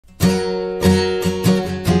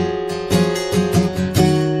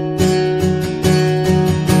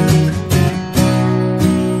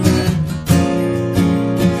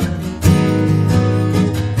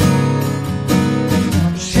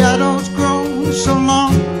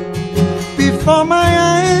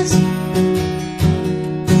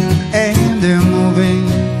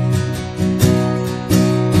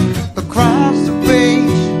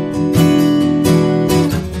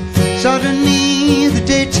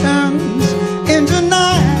turns into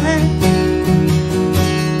night,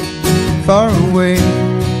 far away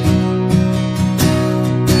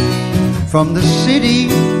from the city.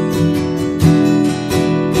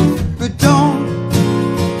 But don't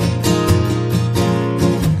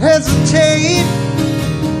hesitate,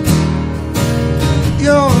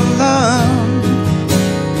 your love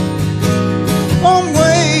on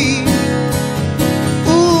way.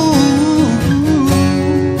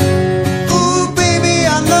 Ooh, baby,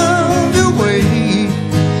 I love your way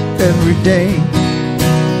every day.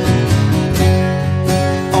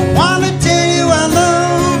 I wanna tell you I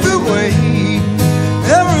love your way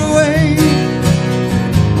every way.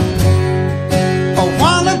 I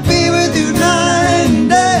wanna be with you night and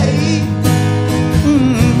day.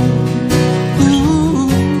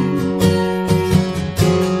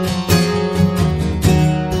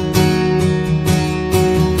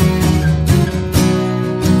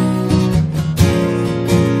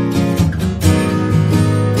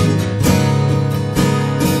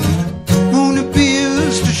 Moon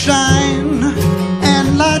appears to shine and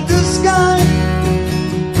light the sky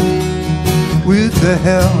with the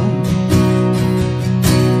help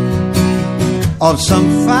of some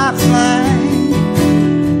firefly.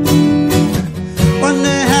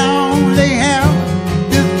 Wonder how they have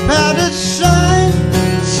the power to shine,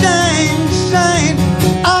 shine, shine.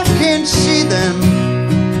 I can't see them,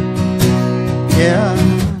 yeah,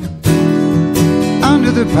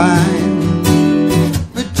 under the pine.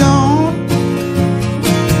 But don't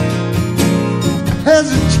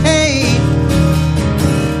hesitate,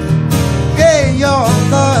 get your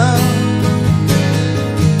love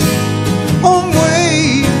on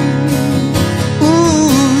way. Ooh,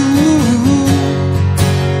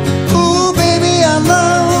 ooh, baby, I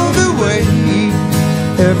love the way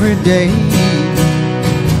every day.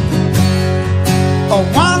 I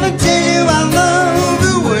wanna tell you I love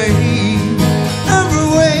the way every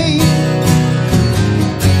way.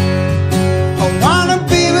 I wanna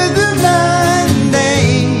be with you night and day.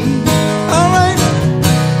 All right.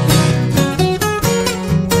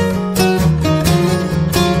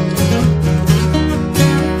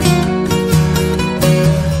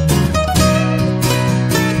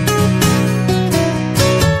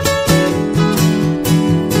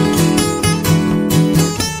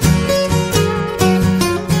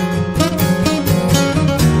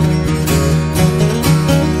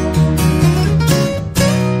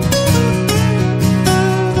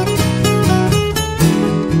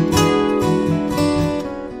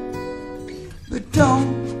 But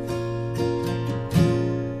don't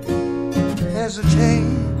hesitate,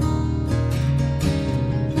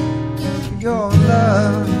 your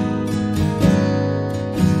love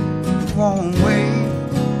won't wait.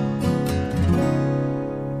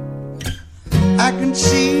 I can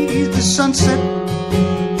see the sunset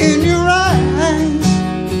in your eyes,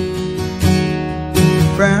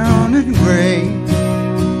 brown and gray.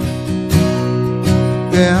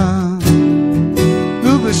 Yeah,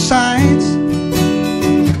 riversides,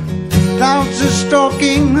 clouds are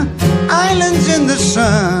stalking islands in the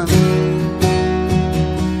sun.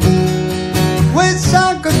 Wish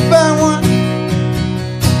I could buy one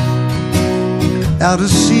out of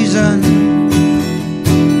season.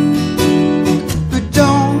 But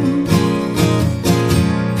don't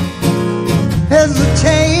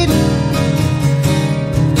hesitate,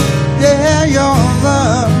 yeah, your